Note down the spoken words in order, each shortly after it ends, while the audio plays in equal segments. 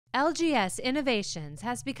LGS Innovations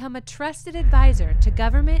has become a trusted advisor to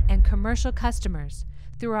government and commercial customers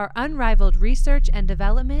through our unrivaled research and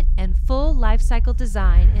development and full lifecycle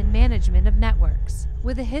design and management of networks.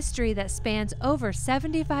 With a history that spans over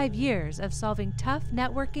 75 years of solving tough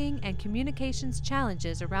networking and communications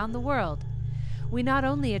challenges around the world, we not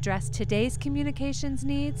only address today's communications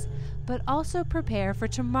needs, but also prepare for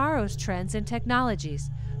tomorrow's trends and technologies,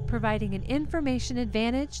 providing an information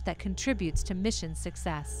advantage that contributes to mission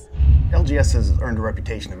success. LGS has earned a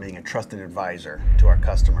reputation of being a trusted advisor to our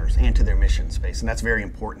customers and to their mission space, and that's very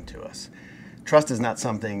important to us. Trust is not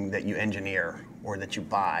something that you engineer or that you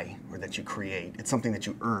buy or that you create. It's something that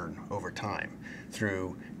you earn over time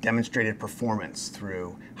through demonstrated performance,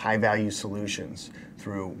 through high-value solutions,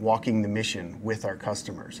 through walking the mission with our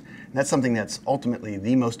customers. And that's something that's ultimately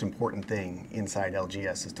the most important thing inside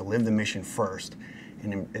LGS, is to live the mission first.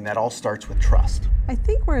 And that all starts with trust. I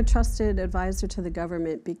think we're a trusted advisor to the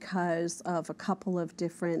government because of a couple of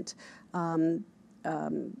different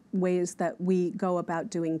ways that we go about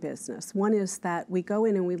doing business. One is that we go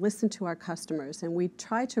in and we listen to our customers and we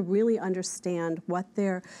try to really understand what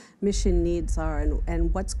their mission needs are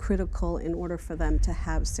and what's critical in order for them to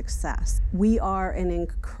have success. We are an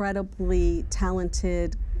incredibly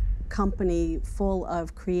talented company full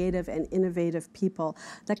of creative and innovative people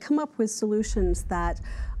that come up with solutions that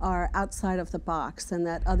are outside of the box and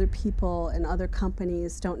that other people and other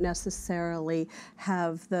companies don't necessarily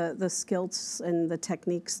have the skills and the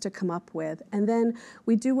techniques to come up with. And then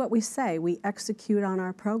we do what we say. We execute on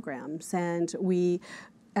our programs, and we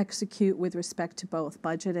execute with respect to both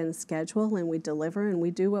budget and schedule, and we deliver and we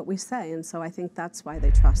do what we say. And so I think that's why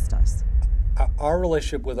they trust us. Our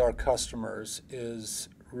relationship with our customers is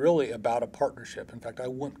really about a partnership. In fact, I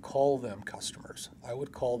wouldn't call them customers. I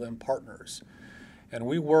would call them partners. And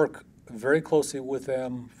we work very closely with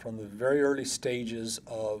them from the very early stages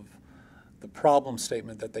of the problem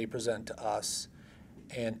statement that they present to us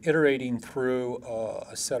and iterating through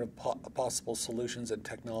a set of possible solutions and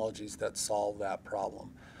technologies that solve that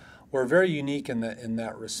problem. We're very unique in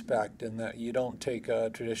that respect, in that you don't take a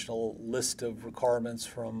traditional list of requirements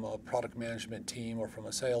from a product management team or from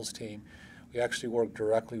a sales team. We actually work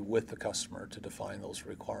directly with the customer to define those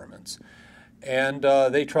requirements. And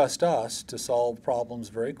they trust us to solve problems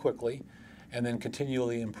very quickly and then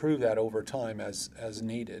continually improve that over time as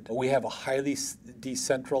needed. We have a highly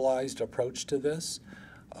decentralized approach to this,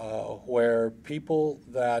 where people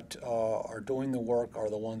that are doing the work are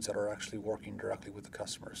the ones that are actually working directly with the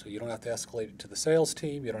customer. So you don't have to escalate it to the sales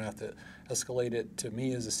team, you don't have to escalate it to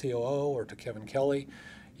me as a COO or to Kevin Kelly.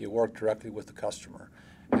 You work directly with the customer.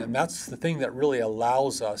 And that's the thing that really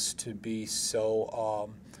allows us to be so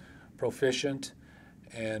proficient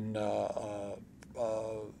and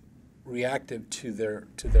reactive to their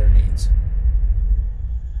needs.